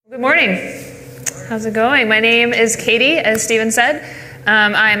Morning. How's it going? My name is Katie, as Stephen said.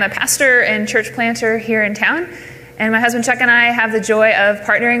 I'm a pastor and church planter here in town, and my husband Chuck and I have the joy of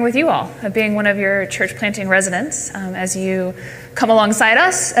partnering with you all, of being one of your church planting residents as you come alongside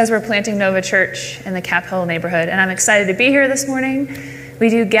us as we're planting Nova Church in the Cap Hill neighborhood. And I'm excited to be here this morning. We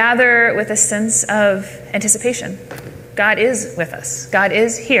do gather with a sense of anticipation. God is with us. God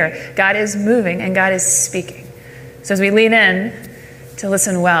is here. God is moving, and God is speaking. So as we lean in to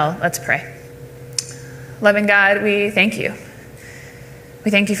listen well, let's pray. Loving God, we thank you. We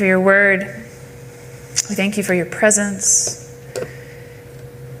thank you for your word. We thank you for your presence.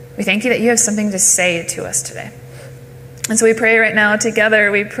 We thank you that you have something to say to us today. And so we pray right now together,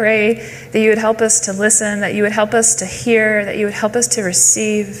 we pray that you would help us to listen, that you would help us to hear, that you would help us to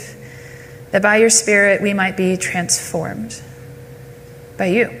receive, that by your Spirit we might be transformed by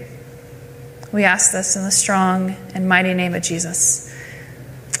you. We ask this in the strong and mighty name of Jesus.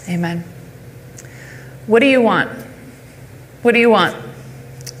 Amen. What do you want? What do you want?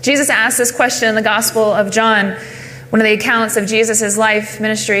 Jesus asked this question in the Gospel of John, one of the accounts of Jesus' life,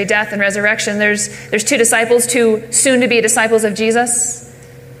 ministry, death, and resurrection. There's two disciples, two soon-to-be disciples of Jesus.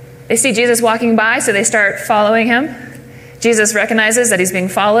 They see Jesus walking by, so they start following him. Jesus recognizes that he's being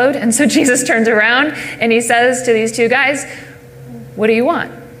followed, and so Jesus turns around and he says to these two guys, "What do you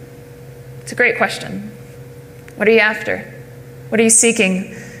want?" It's a great question. What are you after? What are you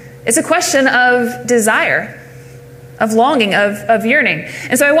seeking? It's a question of desire, of longing, of yearning.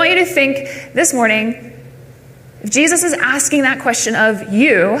 And so I want you to think this morning, if Jesus is asking that question of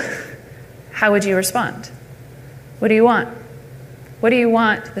you, how would you respond? What do you want? What do you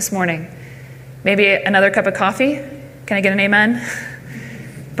want this morning? Maybe another cup of coffee? Can I get an amen?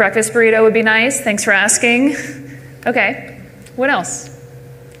 Breakfast burrito would be nice. Thanks for asking. Okay. What else?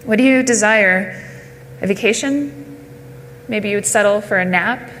 What do you desire? A vacation? Maybe you would settle for a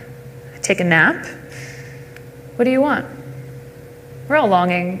nap. Take a nap. What do you want? We're all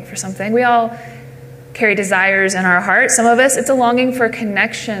longing for something. We all carry desires in our heart. Some of us, it's a longing for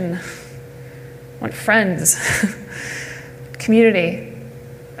connection. I want friends, community,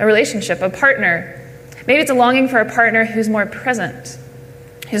 a relationship, a partner. Maybe it's a longing for a partner who's more present,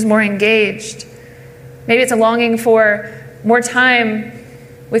 who's more engaged. Maybe it's a longing for more time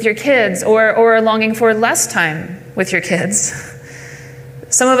with your kids, or a longing for less time with your kids.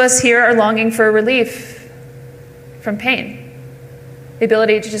 Some of us here are longing for relief from pain. The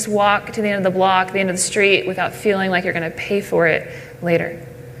ability to just walk to the end of the block, the end of the street, without feeling like you're going to pay for it later.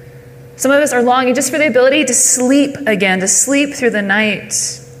 Some of us are longing just for the ability to sleep again, to sleep through the night.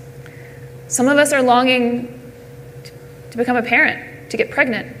 Some of us are longing to become a parent, to get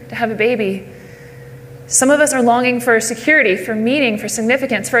pregnant, to have a baby. Some of us are longing for security, for meaning, for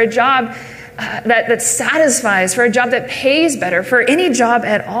significance, for a job that satisfies, for a job that pays better, for any job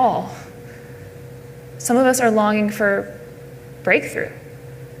at all. Some of us are longing for breakthrough,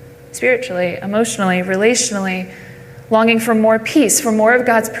 spiritually, emotionally, relationally, longing for more peace, for more of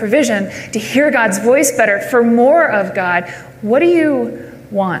God's provision, to hear God's voice better, for more of God. What do you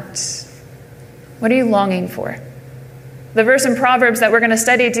want? What are you longing for? The verse in Proverbs that we're going to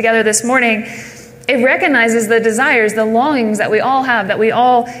study together this morning, it recognizes the desires, the longings that we all have, that we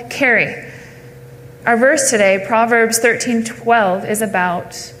all carry. Our verse today, Proverbs 13:12, is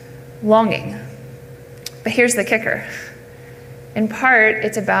about longing. But here's the kicker. In part,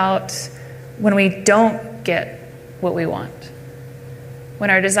 it's about when we don't get what we want,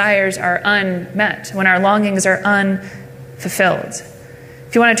 when our desires are unmet, when our longings are unfulfilled.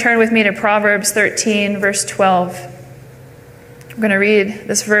 If you want to turn with me to Proverbs 13, verse 12, I'm going to read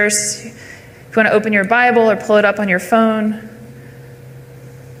this verse. If you want to open your Bible or pull it up on your phone,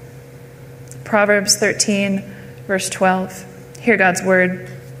 Proverbs 13, verse 12. Hear God's word.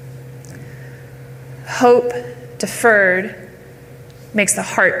 Hope deferred makes the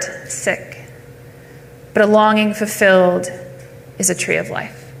heart sick, but a longing fulfilled is a tree of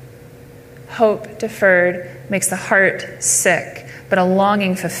life. Hope deferred makes the heart sick, but a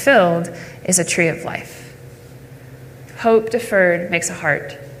longing fulfilled is a tree of life. Hope deferred makes a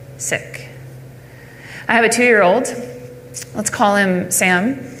heart sick. I have a 2-year-old. Let's call him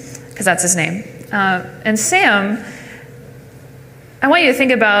Sam, because that's his name. And Sam, I want you to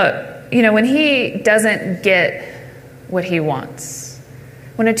think about, when he doesn't get what he wants.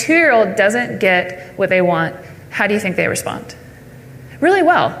 When a 2-year-old doesn't get what they want, how do you think they respond? Really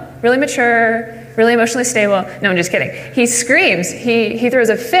well, really mature, really emotionally stable. No, I'm just kidding. He screams, he throws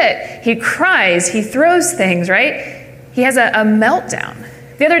a fit, he cries, he throws things, right? He has a meltdown.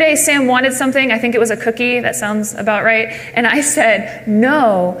 The other day, Sam wanted something. I think it was a cookie. That sounds about right. And I said,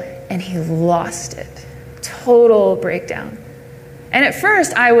 no, and he lost it. Total breakdown. And at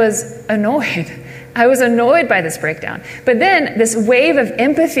first, I was annoyed. I was annoyed by this breakdown. But then this wave of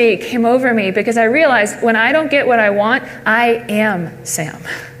empathy came over me because I realized when I don't get what I want, I am Sam.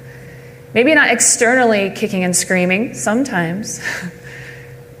 Maybe not externally kicking and screaming, sometimes,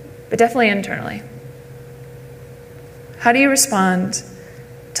 but definitely internally. How do you respond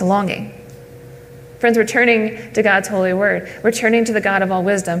to longing? Friends, we're turning to God's holy word. We're turning to the God of all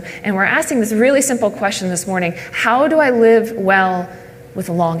wisdom, and we're asking this really simple question this morning. How do I live well with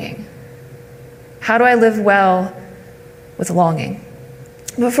longing? How do I live well with longing?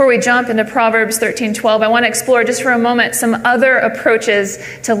 Before we jump into Proverbs 13:12, I want to explore just for a moment some other approaches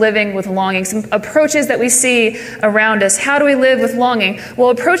to living with longing, some approaches that we see around us. How do we live with longing? Well,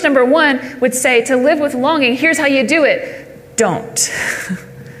 approach number one would say to live with longing, here's how you do it. Don't.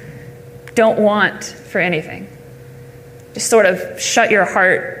 Don't want for anything. Just sort of shut your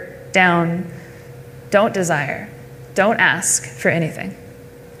heart down. Don't desire. Don't ask for anything.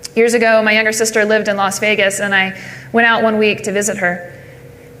 Years ago, my younger sister lived in Las Vegas, and I went out one week to visit her.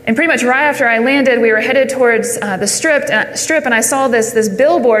 And pretty much right after I landed, we were headed towards the strip, and I saw this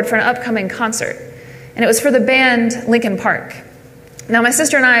billboard for an upcoming concert. And it was for the band Linkin Park. Now, my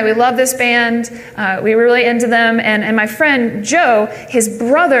sister and I, we love this band. We were really into them. And my friend Joe, his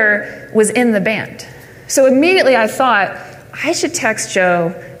brother, was in the band. So immediately I thought, I should text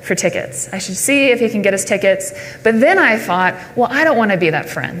Joe for tickets. I should see if he can get us tickets. But then I thought, well, I don't want to be that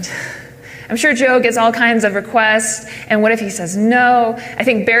friend. I'm sure Joe gets all kinds of requests, and what if he says no? I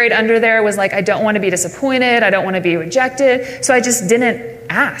think buried under there was like, I don't want to be disappointed, I don't want to be rejected, so I just didn't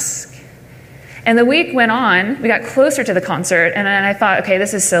ask. And the week went on, we got closer to the concert, and then I thought, okay,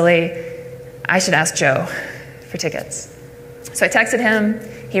 this is silly, I should ask Joe for tickets. So I texted him,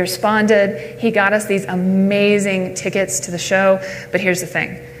 he responded, he got us these amazing tickets to the show, but here's the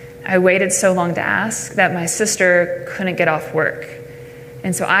thing, I waited so long to ask that my sister couldn't get off work.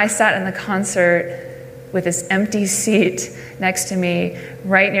 And so I sat in the concert with this empty seat next to me,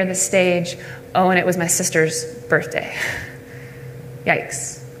 right near the stage. Oh, and it was my sister's birthday.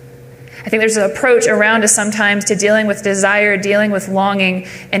 Yikes. I think there's an approach around us sometimes to dealing with desire, dealing with longing,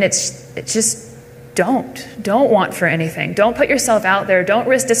 and it's just don't want for anything. Don't put yourself out there. Don't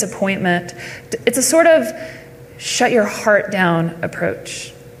risk disappointment. It's a sort of shut your heart down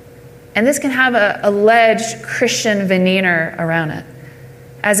approach. And this can have a alleged Christian veneer around it.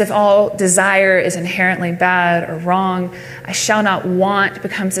 As if all desire is inherently bad or wrong. I shall not want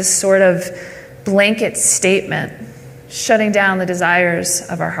becomes this sort of blanket statement, shutting down the desires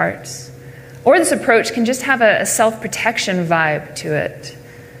of our hearts. Or this approach can just have a self-protection vibe to it.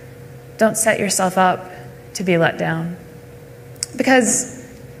 Don't set yourself up to be let down. Because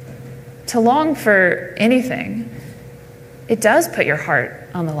to long for anything, it does put your heart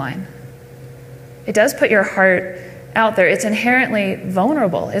on the line. It does put your heart out there. It's inherently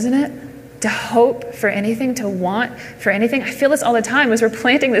vulnerable, isn't it? To hope for anything, to want for anything. I feel this all the time as we're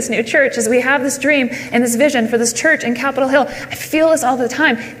planting this new church, as we have this dream and this vision for this church in Capitol Hill. I feel this all the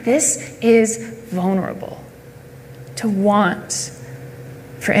time. This is vulnerable, to want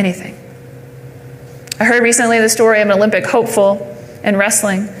for anything. I heard recently the story of an Olympic hopeful in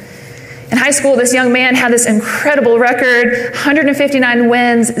wrestling. In high school, this young man had this incredible record, 159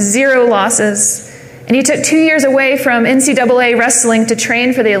 wins, 0 losses. And he took 2 years away from NCAA wrestling to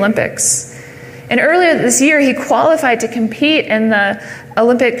train for the Olympics. And earlier this year, he qualified to compete in the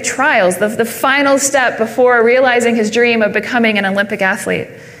Olympic trials, the final step before realizing his dream of becoming an Olympic athlete.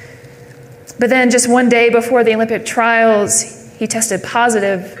 But then just one day before the Olympic trials, he tested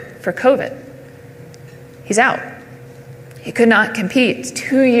positive for COVID. He's out. He could not compete.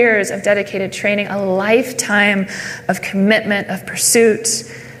 2 years of dedicated training, a lifetime of commitment, of pursuit,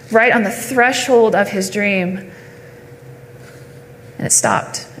 right on the threshold of his dream. And it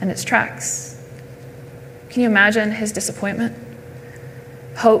stopped in its tracks. Can you imagine his disappointment?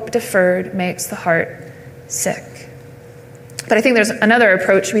 Hope deferred makes the heart sick. But I think there's another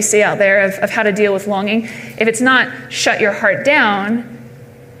approach we see out there of how to deal with longing. If it's not shut your heart down,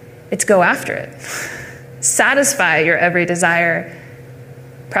 it's go after it. Satisfy your every desire,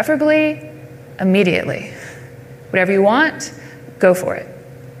 preferably immediately. Whatever you want, go for it.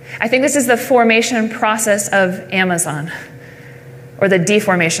 I think this is the formation process of Amazon, or the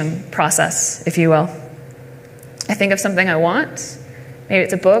deformation process, if you will. I think of something I want. Maybe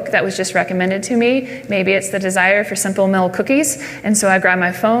it's a book that was just recommended to me. Maybe it's the desire for Simple Milk cookies. And so I grab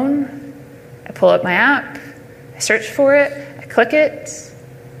my phone, I pull up my app, I search for it, I click it.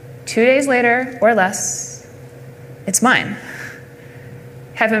 2 days later, or less, it's mine.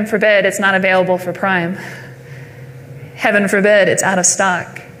 Heaven forbid it's not available for Prime. Heaven forbid it's out of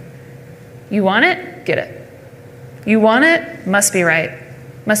stock. You want it? Get it. You want it, must be right.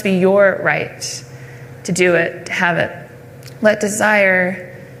 Must be your right to do it, to have it. Let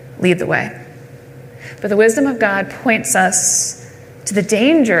desire lead the way. But the wisdom of God points us to the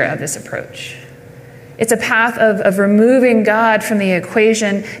danger of this approach. It's a path of removing God from the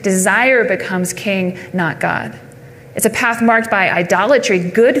equation. Desire becomes king, not God. It's a path marked by idolatry,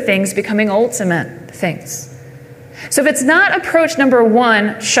 good things becoming ultimate things. So if it's not approach number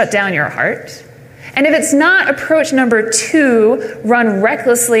 1, shut down your heart, and if it's not approach number 2, run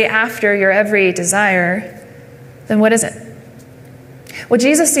recklessly after your every desire, then what is it? Well,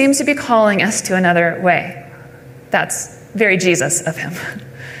 Jesus seems to be calling us to another way. That's very Jesus of him.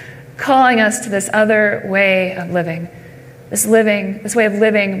 Calling us to this other way of living, this way of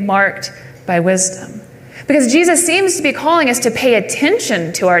living marked by wisdom. Because Jesus seems to be calling us to pay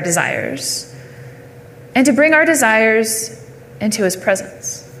attention to our desires and to bring our desires into his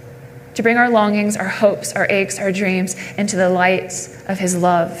presence, to bring our longings, our hopes, our aches, our dreams into the light of his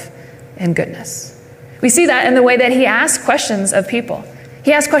love and goodness. We see that in the way that he asks questions of people.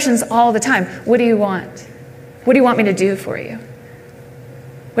 He asks questions all the time. What do you want? What do you want me to do for you?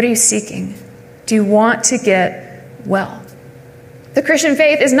 What are you seeking? Do you want to get well? The Christian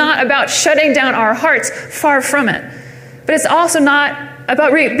faith is not about shutting down our hearts, far from it. But it's also not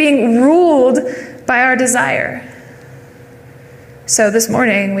about being ruled by our desire. So this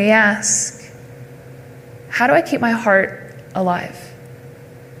morning we ask, how do I keep my heart alive?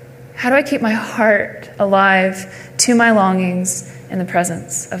 How do I keep my heart alive to my longings in the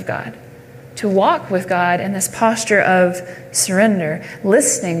presence of God? To walk with God in this posture of surrender,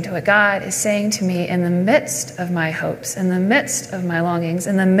 listening to what God is saying to me in the midst of my hopes, in the midst of my longings,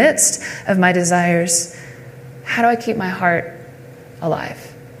 in the midst of my desires. How do I keep my heart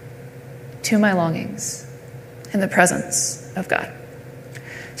alive to my longings in the presence of God?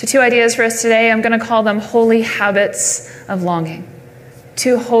 So 2 ideas for us today. I'm going to call them holy habits of longing.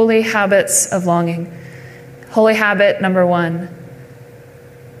 2 holy habits of longing. Holy habit number 1,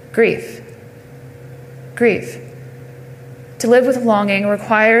 grief. Grief. To live with longing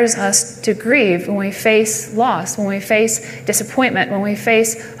requires us to grieve when we face loss, when we face disappointment, when we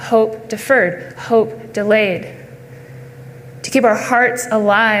face hope deferred, hope delayed. To keep our hearts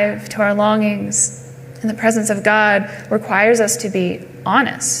alive to our longings in the presence of God requires us to be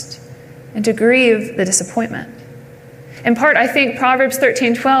honest and to grieve the disappointment. In part, I think Proverbs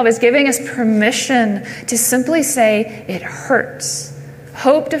 13:12 is giving us permission to simply say, it hurts.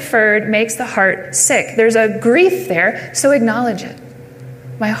 Hope deferred makes the heart sick. There's a grief there, so acknowledge it.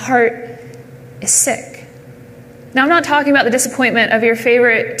 My heart is sick. Now, I'm not talking about the disappointment of your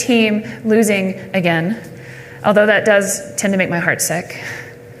favorite team losing again, although that does tend to make my heart sick.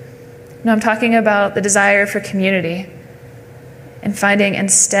 No, I'm talking about the desire for community and finding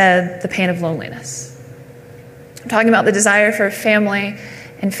instead the pain of loneliness. I'm talking about the desire for family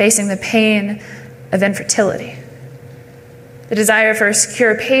and facing the pain of infertility. The desire for a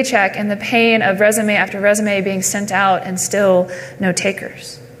secure paycheck and the pain of resume after resume being sent out and still no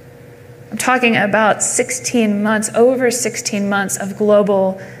takers. I'm talking about over 16 months of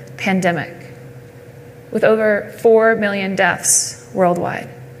global pandemic with over 4 million deaths worldwide.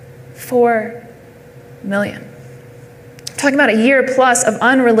 4 million. I'm talking about a year plus of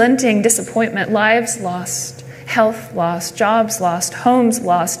unrelenting disappointment, lives lost, health lost, jobs lost, homes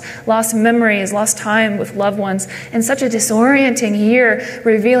lost, lost memories, lost time with loved ones, and such a disorienting year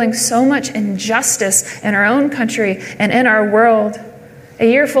revealing so much injustice in our own country and in our world. A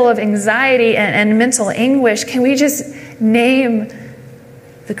year full of anxiety and mental anguish. Can we just name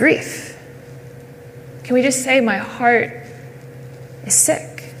the grief? Can we just say my heart is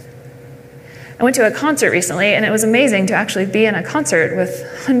sick? I went to a concert recently, and it was amazing to actually be in a concert with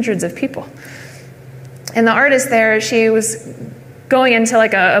hundreds of people. And the artist there, she was going into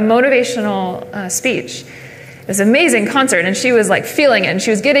like a motivational speech. It was an amazing concert, and she was like feeling it, and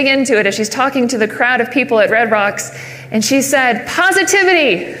she was getting into it as she's talking to the crowd of people at Red Rocks, and she said,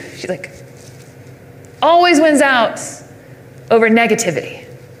 positivity. She like always wins out over negativity.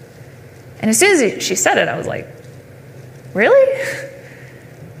 And as soon as she said it, I was like, really?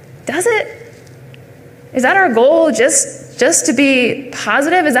 Does it? Is that our goal, just to be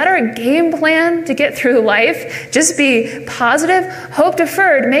positive? Is that our game plan to get through life? Just be positive? Hope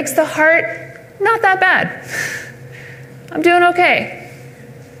deferred makes the heart not that bad. I'm doing okay.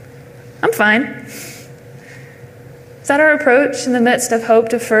 I'm fine. Is that our approach in the midst of hope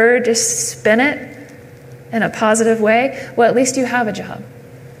deferred? Just spin it in a positive way? Well, at least you have a job.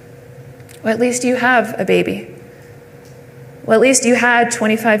 Well, at least you have a baby. Well, at least you had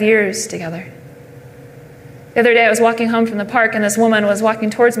 25 years together. The other day I was walking home from the park and this woman was walking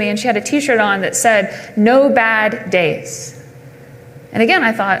towards me and she had a t-shirt on that said, "No bad days." And again,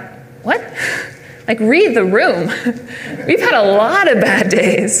 I thought, what? Like, read the room. We've had a lot of bad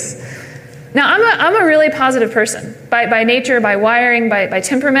days. Now, I'm a really positive person. By nature, by wiring, by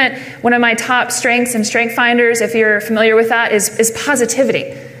temperament. One of my top strengths and strength finders, if you're familiar with that, is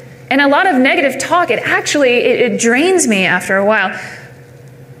positivity. And a lot of negative talk, it drains me after a while.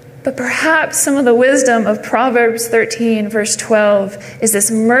 But perhaps some of the wisdom of Proverbs 13, verse 12, is this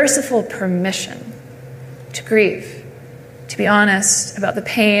merciful permission to grieve, to be honest about the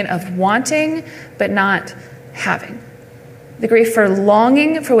pain of wanting but not having, the grief for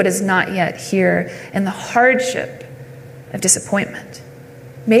longing for what is not yet here, and the hardship of disappointment.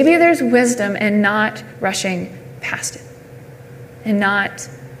 Maybe there's wisdom in not rushing past it, and not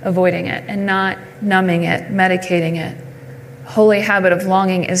avoiding it, and not numbing it, medicating it. Holy habit of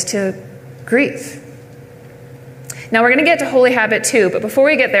longing is to grieve. Now we're going to get to holy habit 2, but before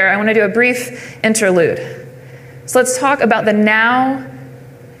we get there, I want to do a brief interlude. So let's talk about the now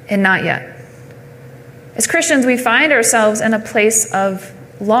and not yet. As Christians, we find ourselves in a place of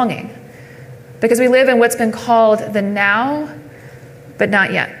longing because we live in what's been called the now, but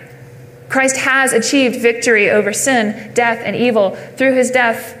not yet. Christ has achieved victory over sin, death, and evil through his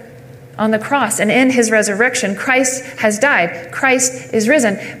death on the cross, and in his resurrection, Christ has died. Christ is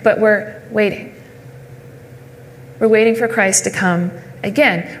risen, but we're waiting. We're waiting for Christ to come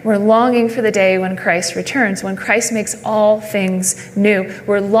again. We're longing for the day when Christ returns, when Christ makes all things new.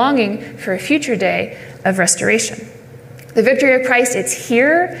 We're longing for a future day of restoration. The victory of Christ, it's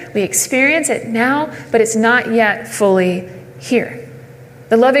here. We experience it now, but it's not yet fully here.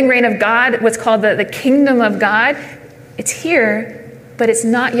 The loving reign of God, what's called the kingdom of God, it's here, but it's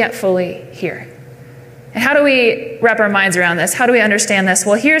not yet fully here. And how do we wrap our minds around this? How do we understand this?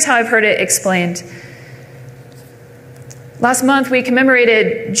 Well, here's how I've heard it explained. Last month, we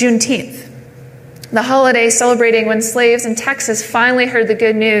commemorated Juneteenth, the holiday celebrating when slaves in Texas finally heard the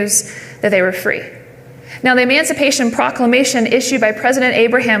good news that they were free. Now, the Emancipation Proclamation issued by President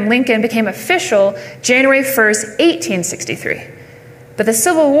Abraham Lincoln became official January 1st, 1863. But the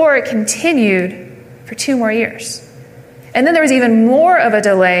Civil War continued for 2 more years. And then there was even more of a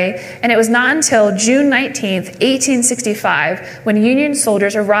delay, and it was not until June 19th, 1865, when Union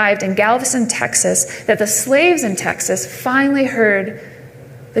soldiers arrived in Galveston, Texas, that the slaves in Texas finally heard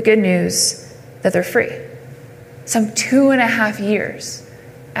the good news that they're free. Some 2.5 years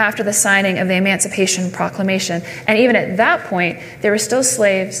after the signing of the Emancipation Proclamation. And even at that point, there were still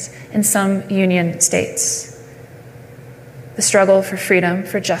slaves in some Union states. The struggle for freedom,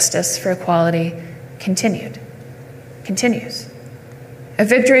 for justice, for equality continues. A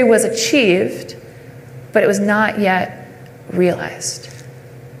victory was achieved, but it was not yet realized.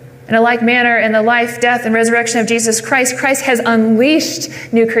 In a like manner, in the life, death, and resurrection of Jesus Christ, Christ has unleashed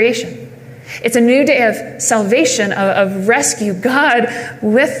new creation. It's a new day of salvation, of rescue, God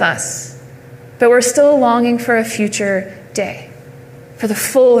with us. But we're still longing for a future day, for the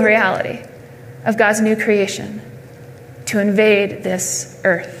full reality of God's new creation to invade this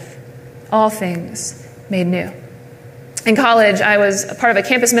earth, all things made new. In college, I was a part of a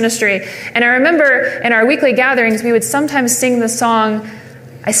campus ministry, and I remember in our weekly gatherings, we would sometimes sing the song,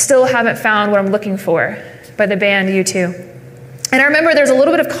 "I Still Haven't Found What I'm Looking For" by the band U2. And I remember there's a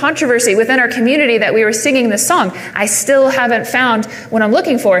little bit of controversy within our community that we were singing this song, "I still haven't found what I'm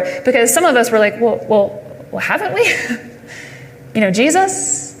looking for," because some of us were like, well, haven't we?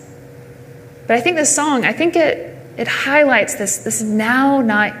 Jesus? But I think this song, it highlights this now,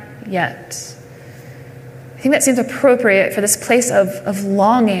 not yet. I think that seems appropriate for this place of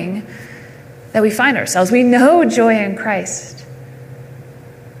longing that we find ourselves. We know joy in Christ,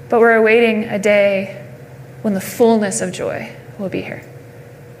 but we're awaiting a day when the fullness of joy will be here.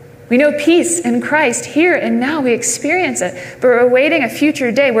 We know peace in Christ here and now. We experience it, but we're awaiting a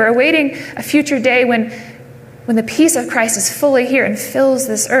future day. We're awaiting a future day when the peace of Christ is fully here and fills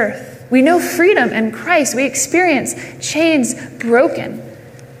this earth. We know freedom in Christ. We experience chains broken.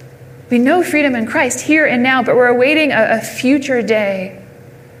 We know freedom in Christ here and now, but we're awaiting a future day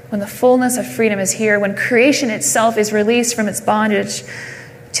when the fullness of freedom is here, when creation itself is released from its bondage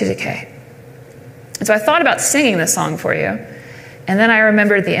to decay. And so I thought about singing this song for you, and then I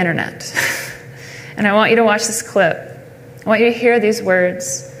remembered the internet. And I want you to watch this clip. I want you to hear these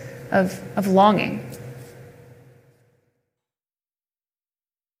words of longing.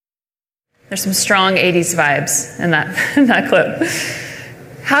 There's some strong 80s vibes in that clip.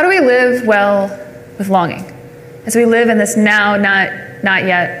 How do we live well with longing as we live in this now, not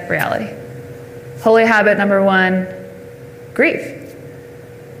yet reality? Holy habit number 1, grieve.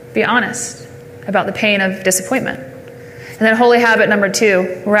 Be honest. about the pain of disappointment. And then holy habit number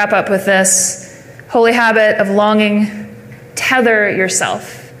 2, we'll wrap up with this. Holy habit of longing, tether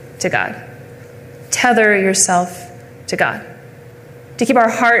yourself to God. Tether yourself to God. To keep our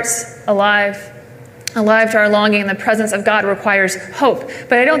hearts alive to our longing in the presence of God requires hope.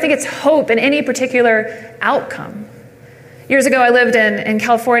 But I don't think it's hope in any particular outcome. Years ago, I lived in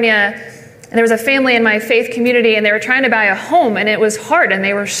California, and there was a family in my faith community, and they were trying to buy a home, and it was hard, and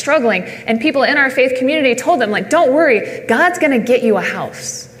they were struggling. And people in our faith community told them, don't worry, God's going to get you a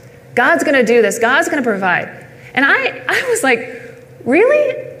house. God's going to do this. God's going to provide. And I was like,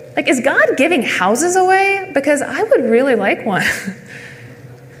 really? Is God giving houses away? Because I would really like one.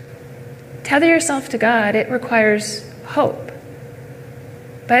 Tether yourself to God. It requires hope.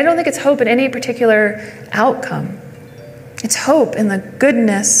 But I don't think it's hope in any particular outcome. It's hope in the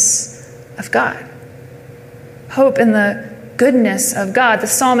goodness of God. Hope in the goodness of God. The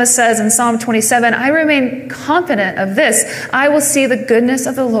psalmist says in Psalm 27, I remain confident of this. I will see the goodness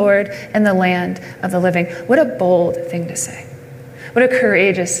of the Lord in the land of the living. What a bold thing to say. What a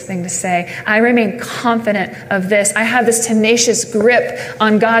courageous thing to say. I remain confident of this. I have this tenacious grip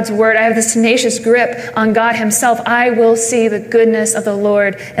on God's word. I have this tenacious grip on God himself. I will see the goodness of the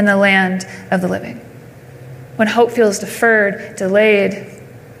Lord in the land of the living. When hope feels deferred, delayed,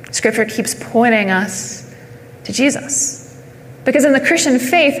 Scripture keeps pointing us to Jesus. Because in the Christian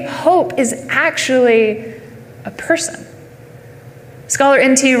faith, hope is actually a person. Scholar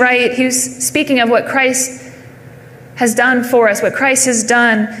N.T. Wright, he was speaking of what Christ has done for us, what Christ has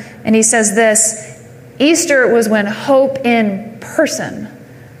done, and he says this: Easter was when hope in person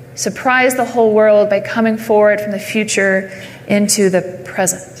surprised the whole world by coming forward from the future into the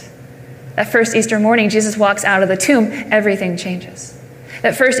present. That first Easter morning, Jesus walks out of the tomb, everything changes.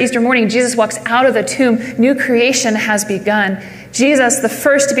 That first Easter morning, Jesus walks out of the tomb, new creation has begun. Jesus, the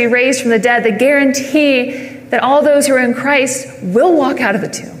first to be raised from the dead, the guarantee that all those who are in Christ will walk out of the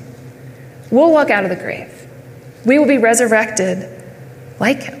tomb, will walk out of the grave. We will be resurrected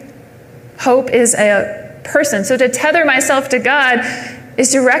like him. Hope is a person. So to tether myself to God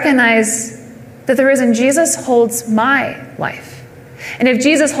is to recognize that the risen Jesus holds my life. And if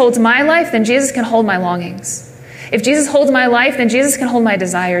Jesus holds my life, then Jesus can hold my longings. If Jesus holds my life, then Jesus can hold my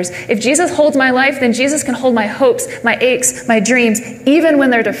desires. If Jesus holds my life, then Jesus can hold my hopes, my aches, my dreams, even when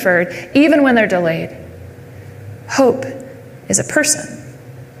they're deferred, even when they're delayed. Hope is a person.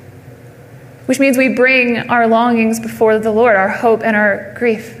 Which means we bring our longings before the Lord, our hope and our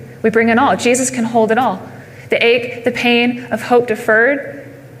grief. We bring it all. Jesus can hold it all. The ache, the pain of hope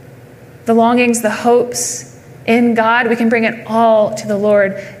deferred, the longings, the hopes in God, we can bring it all to the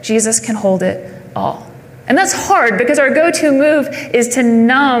Lord. Jesus can hold it all. And that's hard because our go-to move is to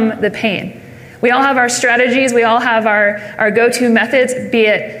numb the pain. We all have our strategies. We all have our go-to methods, be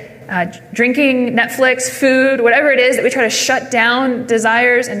it drinking, Netflix, food, whatever it is that we try to shut down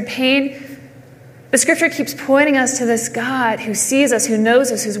desires and pain. The Scripture keeps pointing us to this God who sees us, who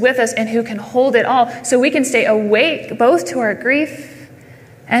knows us, who's with us, and who can hold it all so we can stay awake both to our grief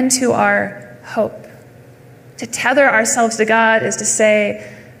and to our hope. To tether ourselves to God is to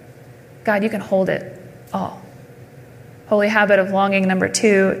say, God, you can hold it all. Holy habit of longing number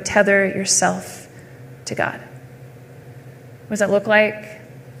 2, tether yourself to God. What does that look like?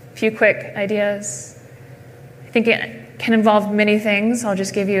 A few quick ideas. I think it can involve many things. I'll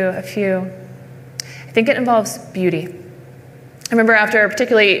just give you a few. I think it involves beauty. I remember after a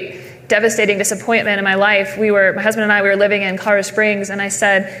particularly devastating disappointment in my life, my husband and I were living in Colorado Springs, and I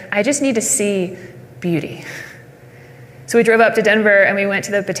said, I just need to see beauty. So we drove up to Denver and we went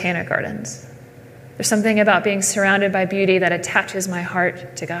to the Botanic Gardens. There's something about being surrounded by beauty that attaches my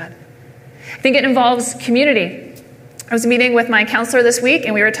heart to God. I think it involves community. I was meeting with my counselor this week,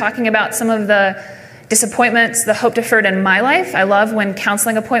 and we were talking about some of the disappointments, the hope deferred in my life. I love when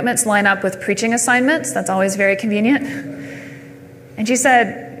counseling appointments line up with preaching assignments. That's always very convenient. And she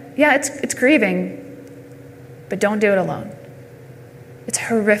said, yeah, it's grieving, but don't do it alone. It's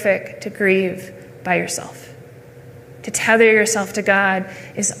horrific to grieve by yourself. To tether yourself to God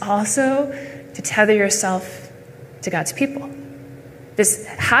is also to tether yourself to God's people. This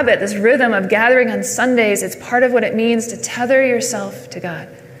habit, this rhythm of gathering on Sundays, it's part of what it means to tether yourself to God.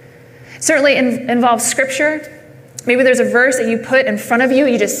 Certainly involves Scripture. Maybe there's a verse that you put in front of you.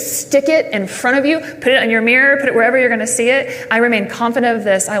 You just stick it in front of you, put it on your mirror, put it wherever you're going to see it. I remain confident of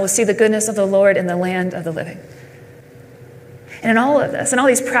this. I will see the goodness of the Lord in the land of the living. And in all of this, and all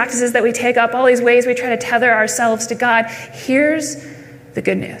these practices that we take up, all these ways we try to tether ourselves to God, here's the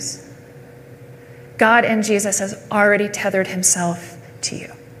good news. God in Jesus has already tethered himself to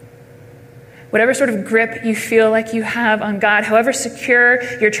you. Whatever sort of grip you feel like you have on God, however secure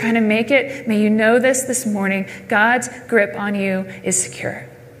you're trying to make it, may you know this morning. God's grip on you is secure,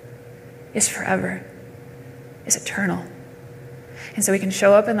 is forever, is eternal. And so we can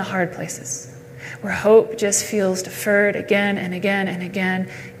show up in the hard places where hope just feels deferred again and again and again.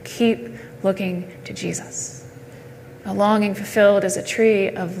 Keep looking to Jesus. A longing fulfilled is a tree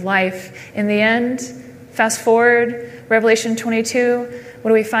of life. In the end, fast forward, Revelation 22, what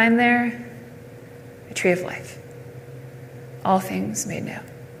do we find there? A tree of life. All things made new.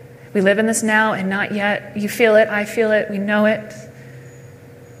 We live in this now and not yet. You feel it, I feel it, we know it.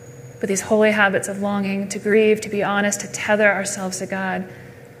 But these holy habits of longing, to grieve, to be honest, to tether ourselves to God,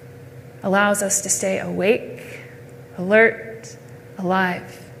 allows us to stay awake, alert,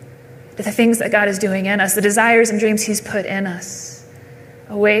 alive to the things that God is doing in us, the desires and dreams he's put in us.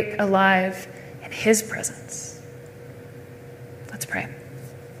 Awake, alive, in his presence. Let's pray.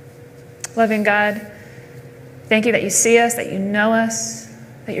 Loving God, thank you that you see us, that you know us,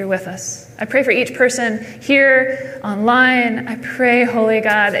 that you're with us. I pray for each person here, online. I pray, Holy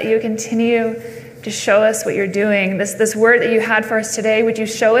God, that you continue to show us what you're doing. This word that you had for us today, would you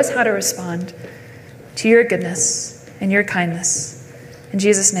show us how to respond to your goodness and your kindness? In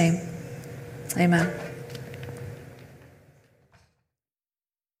Jesus' name, amen.